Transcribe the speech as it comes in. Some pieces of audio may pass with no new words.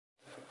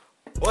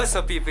What's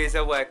up people, it's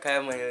your boy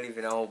Kyle Man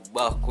living and I'm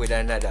back with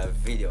another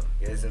video.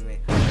 You see me?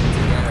 Today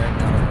right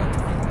now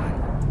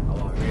I'm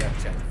going to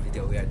reaction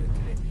video we are doing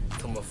today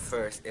to my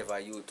first ever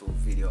YouTube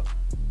video.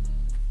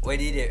 What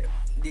did it?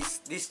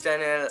 This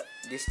channel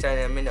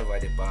me never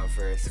depend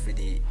first for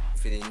the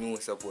new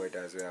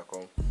supporters where I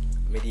come.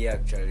 Me dey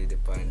actually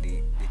depend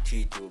the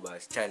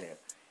 3Tubers channel.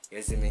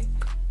 You see me?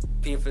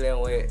 People in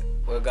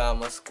we go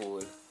to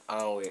school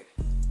and we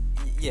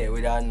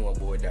don't know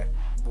about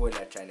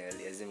that channel,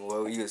 you see me,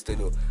 where we used to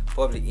do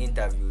public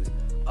interviews,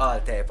 all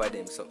type of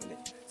them something.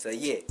 So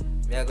yeah,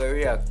 me I go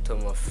react to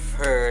my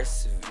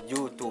first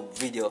YouTube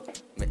video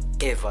me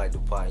ever do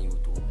on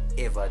YouTube.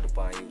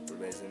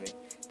 You see me?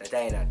 That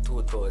I in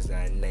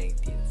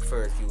 2019,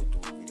 first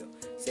YouTube video.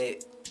 Say,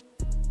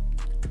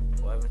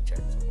 why am I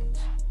chat so much?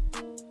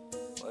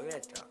 Why am I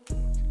talk so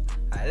much?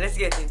 Alright, let's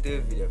get into the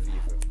video,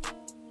 people.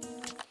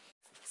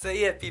 So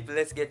yeah, people,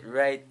 let's get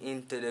right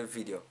into the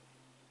video.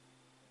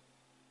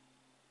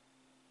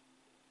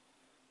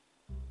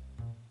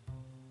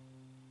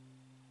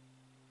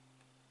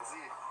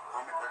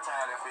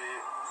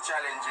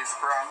 Challenges,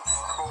 pranks,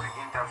 public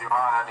interview,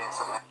 all of them,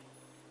 something.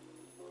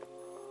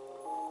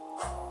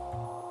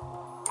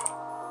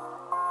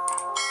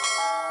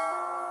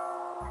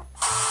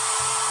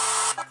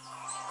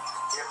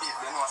 Yeah,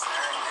 people, you know, so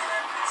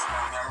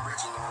I'm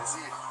bridging them,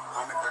 see?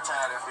 I make the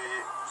channel for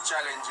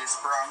challenges,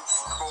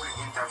 pranks, public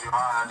interview,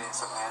 all of them,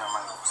 something, you know,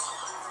 man.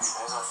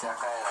 That's what I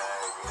kind of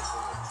like, you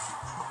see?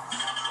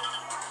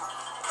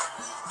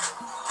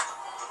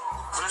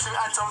 So let's see me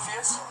handsome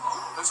face?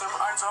 Let's see me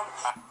handsome.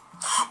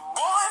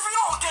 Boy, if you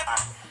don't get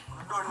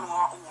you don't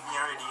know who me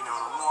already, you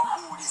know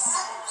who this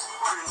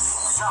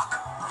Prince Zach.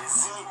 You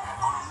see me?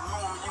 You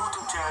know my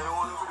YouTube channel,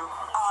 you know,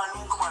 all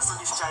new come and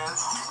see this channel,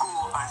 go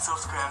and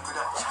subscribe to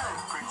that channel,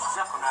 Prince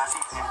Zach, and I'll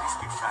see it in the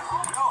description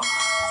below.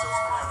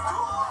 Subscribe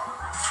to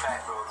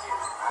Fight Bro Game.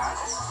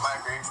 My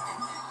great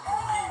people,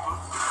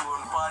 if you want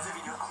to pause the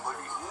video, I'm going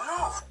to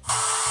know.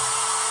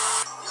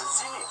 You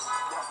see me?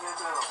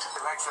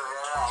 Like, so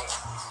you like,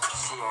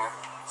 share,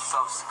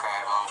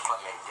 subscribe, and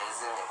comment, you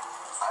see me?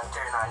 And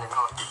turn on the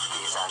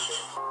notification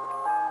bell.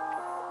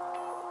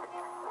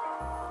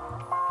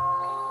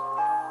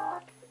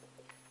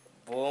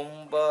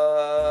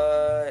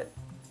 Bomba!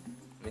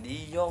 Me the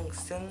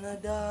youngster na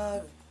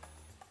dog.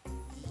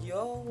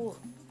 Yo!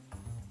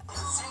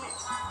 See me?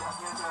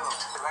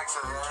 Like, so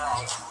you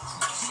like,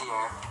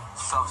 share,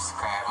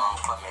 subscribe, and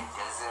comment,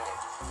 you see me?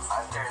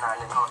 And turn on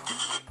the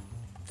notification.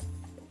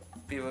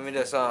 People, me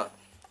just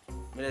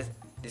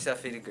this a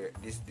for the girl.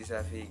 This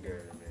a for the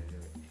girl.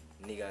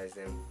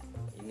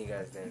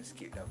 Niggas them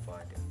skip that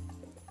part.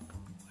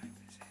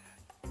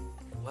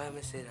 Why am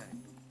I say that?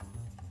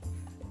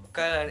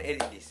 Call and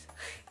edit this.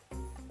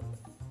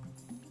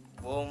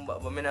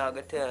 But me not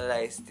gonna tell a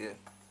lie still.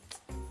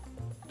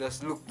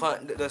 Just look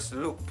pon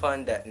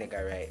that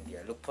nigga right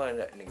there. Look pon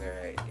that nigga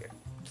right there.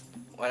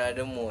 One of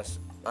the most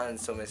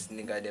handsomest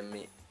nigga them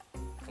me.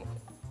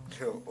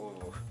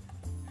 Oh.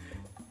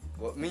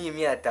 But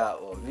me I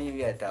thought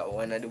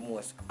one of the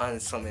most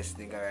handsomest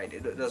nigga right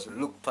there. Just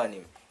look upon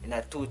him in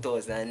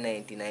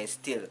 2019 and he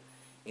still,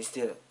 you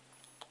see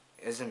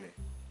me?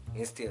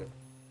 He's still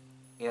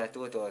in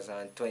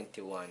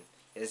 2021,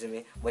 you see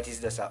me? But it's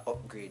just an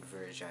upgrade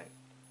version,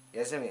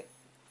 you see me?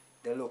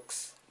 The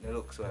looks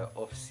were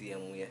up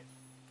same way.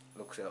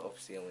 Looks were up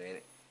same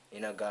way.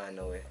 In a gone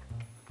away.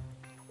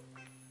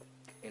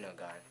 In a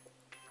gone.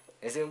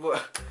 You see me?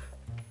 But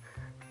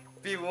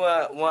people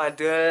want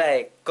to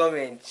like,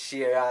 comment,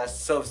 share and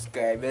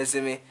subscribe, you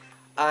see me?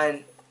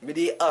 And me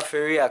dey have to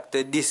react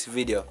to this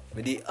video.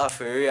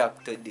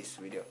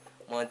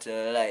 Want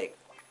to like,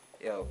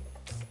 yo,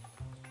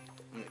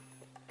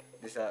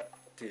 this a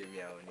tell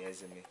me out, you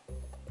see me?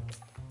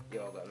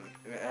 Yo,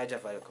 I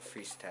just have like a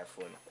freestyle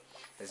phone.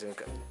 You see me?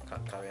 Cause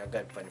I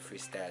got on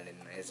freestyling,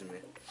 you see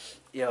me?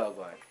 Yo,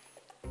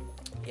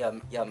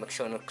 man. Yeah, make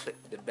sure to click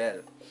the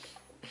bell.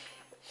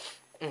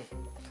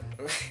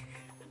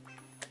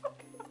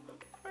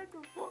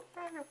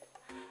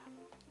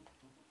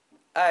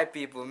 Alright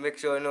people, make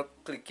sure you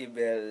click the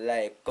bell,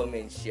 like,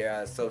 comment, share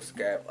and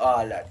subscribe,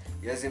 all that.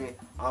 You see me?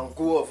 And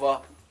go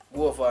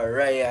over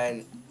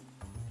Ryan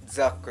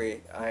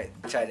Zachary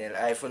channel.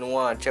 If you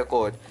want to check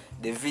out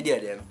the video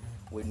them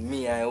with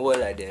me and all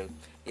of them,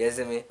 you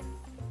see me?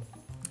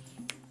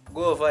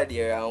 Go over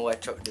there and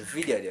watch out the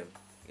video them.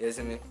 You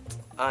see me?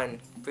 And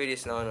pretty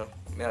soon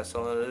me have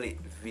some lit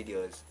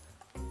videos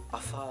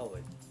are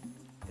forward.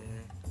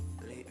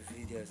 Lit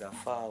videos are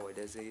forward,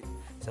 you see?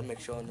 So make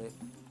sure you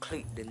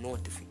click the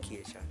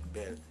notification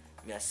bell.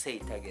 Me I say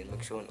it again,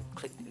 make sure you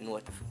click the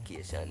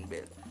notification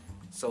bell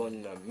so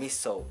you don't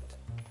miss out.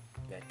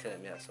 Me I tell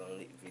me some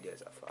lit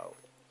videos are forward.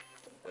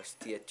 Just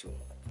stay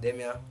tuned.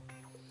 Them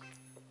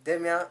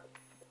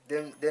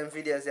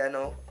videos you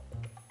know,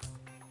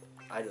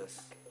 I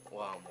just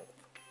warm up.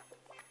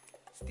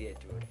 Stay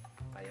tuned.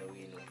 And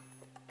you know.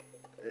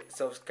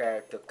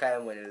 Subscribe to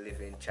Kyle Man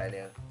Living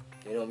channel.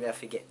 You know me I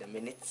forget the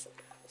minutes.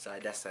 So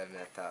that's why I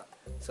talk.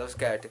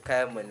 Subscribe to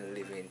Kyle Man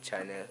Living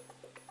channel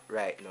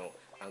right now.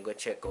 and go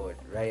check out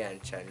Ryan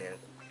channel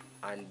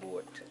and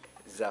both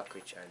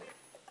Zachary channel.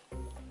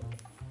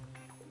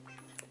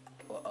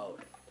 We're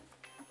out.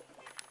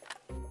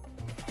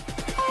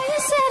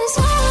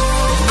 Satisfied.